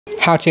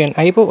How to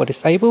enable or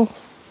disable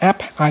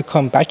app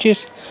icon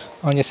badges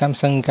on your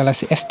Samsung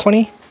Galaxy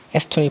S20,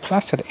 S20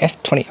 Plus, or the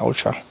S20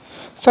 Ultra.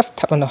 First,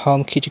 tap on the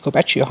home key to go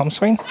back to your home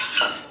screen.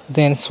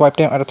 Then swipe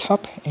down at the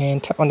top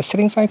and tap on the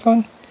settings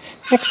icon.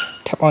 Next,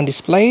 tap on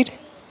displayed.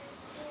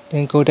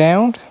 Then go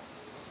down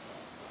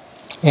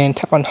and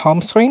tap on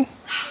home screen.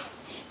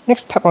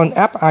 Next, tap on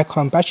app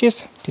icon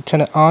badges to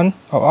turn it on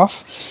or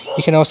off.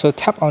 You can also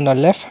tap on the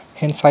left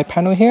hand side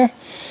panel here.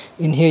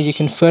 In here you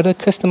can further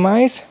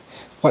customize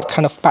what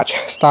kind of badge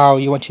style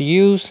you want to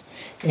use,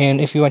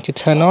 and if you want to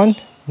turn on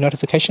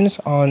notifications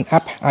on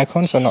app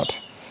icons or not.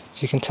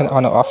 So you can turn it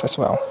on or off as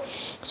well.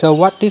 So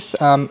what this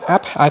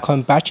app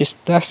icon badges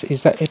does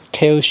is that it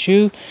tells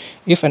you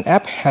if an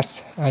app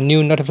has a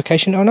new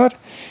notification or not,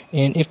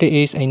 and if there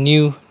is a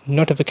new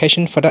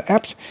notification for that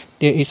app,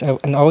 there is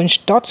an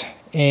orange dot,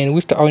 and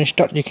with the orange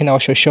dot you can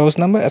also show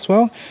number as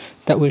well.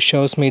 That will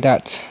shows me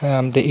that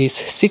there is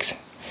 6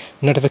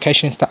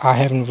 notifications that I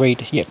haven't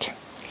read yet.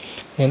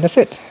 And that's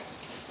it.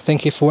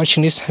 Thank you for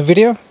watching this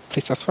video.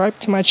 Please subscribe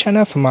to my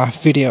channel for more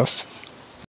videos.